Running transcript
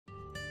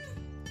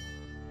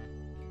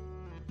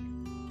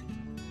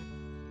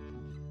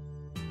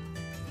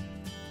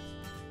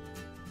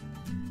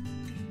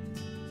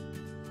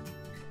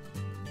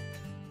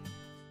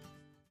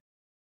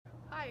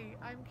Hi,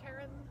 I'm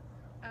Karen,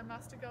 a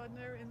Master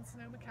Gardener in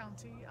Sonoma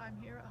County. I'm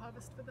here at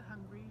Harvest for the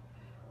Hungry,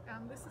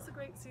 and this is a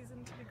great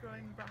season to be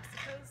growing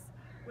brassicas,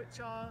 which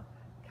are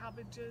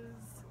cabbages,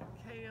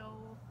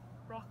 kale,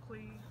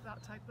 broccoli,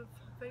 that type of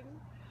thing.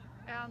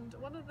 And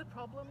one of the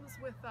problems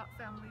with that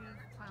family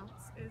of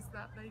plants is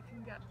that they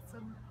can get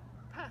some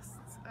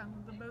pests, and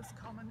the most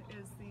common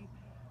is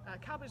the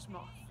cabbage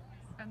moth.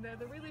 And they're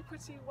the really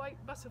pretty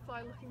white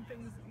butterfly looking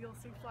things that you'll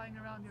see flying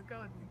around your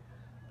garden,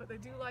 but they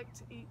do like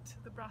to eat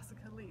the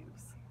brassica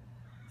leaves.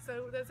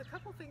 So there's a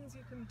couple things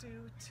you can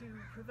do to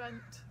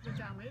prevent the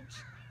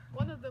damage.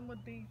 One of them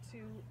would be to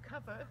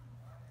cover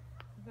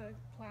the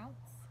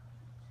plants,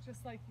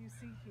 just like you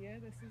see here.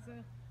 This is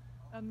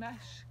a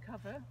mesh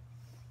cover,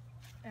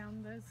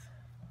 and there's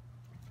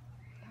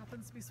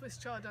happens to be Swiss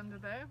chard under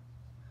there.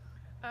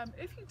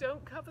 If you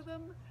don't cover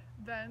them,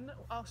 then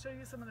I'll show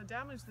you some of the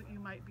damage that you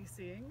might be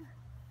seeing.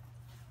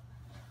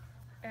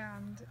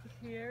 And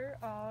here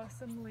are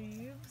some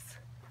leaves,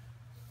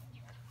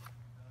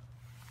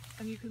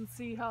 and you can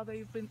see how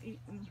they've been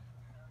eaten.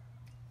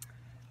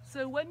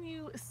 So when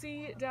you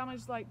see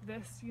damage like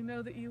this, you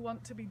know that you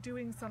want to be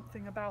doing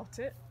something about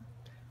it.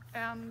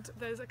 And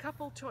there's a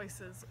couple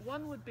choices.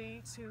 One would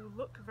be to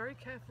look very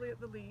carefully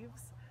at the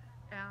leaves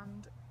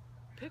and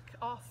pick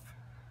off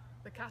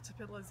the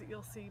caterpillars that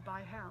you'll see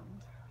by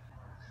hand.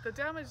 The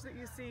damage that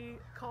you see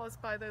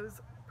caused by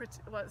those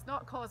well, it's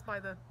not caused by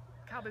the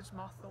cabbage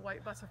moth, the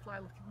white butterfly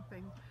looking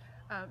thing.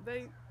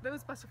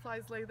 Those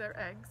butterflies lay their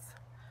eggs,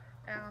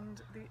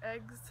 and the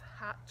eggs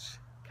hatch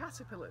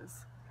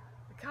caterpillars.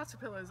 The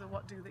caterpillars are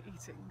what do the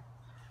eating,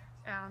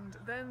 and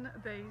then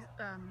they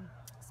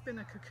spin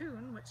a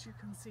cocoon, which you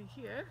can see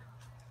here,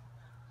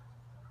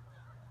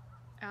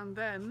 and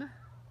then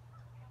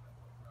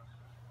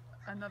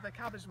another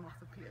cabbage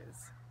moth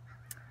appears.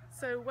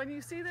 So when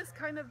you see this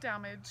kind of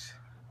damage,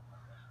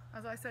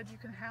 as I said, you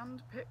can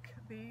hand pick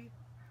the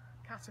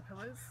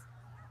caterpillars,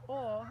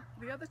 or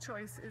the other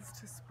choice is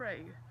to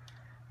spray,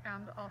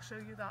 and I'll show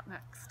you that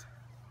next.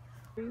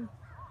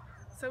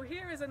 So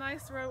here is a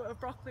nice row of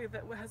broccoli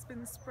that has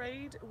been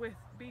sprayed with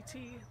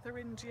Bt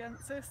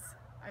thuringiensis,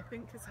 I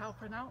think is how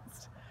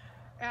pronounced,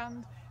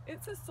 and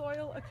it's a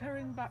soil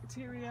occurring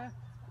bacteria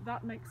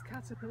that makes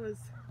caterpillars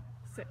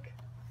sick,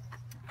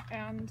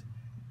 and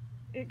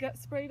it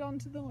gets sprayed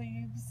onto the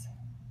leaves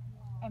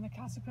and the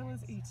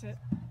caterpillars eat it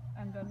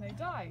and then they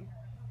die.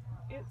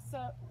 It's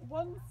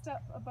one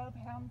step above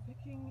hand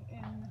picking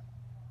in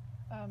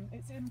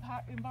its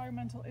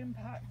environmental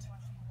impact,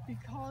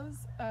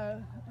 because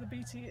the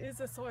Bt is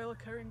a soil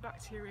occurring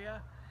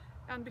bacteria,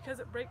 and because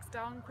it breaks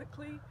down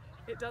quickly,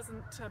 it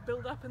doesn't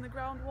build up in the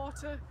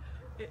groundwater,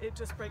 it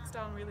just breaks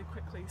down really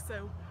quickly.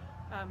 So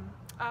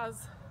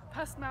as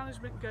pest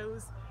management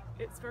goes,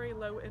 it's very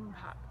low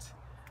impact.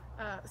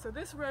 So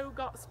this row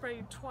got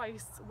sprayed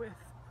twice with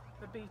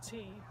the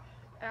Bt,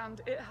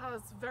 and it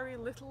has very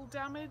little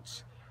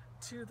damage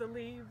to the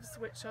leaves,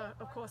 which are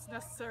of course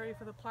necessary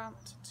for the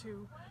plant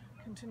to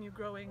continue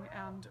growing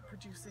and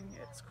producing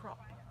its crop.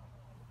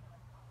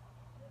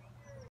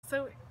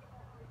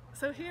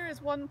 So here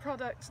is one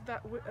product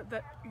that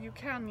you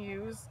can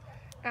use,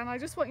 and I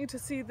just want you to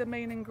see the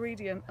main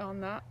ingredient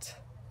on that.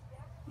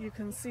 You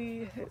can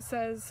see it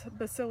says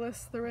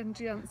Bacillus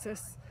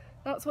thuringiensis.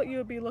 That's what you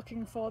would be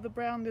looking for. The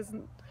brand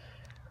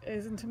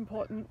isn't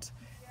important,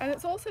 and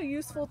it's also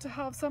useful to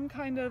have some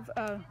kind of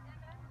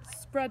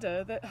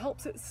spreader that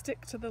helps it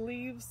stick to the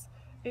leaves.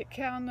 It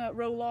can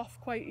roll off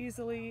quite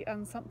easily,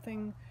 and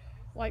something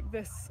like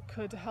this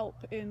could help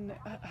in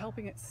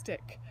helping it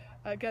stick.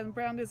 Again,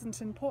 brand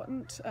isn't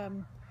important.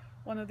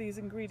 One of these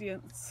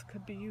ingredients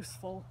could be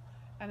useful,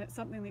 and it's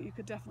something that you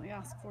could definitely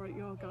ask for at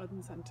your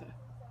garden centre.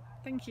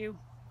 Thank you.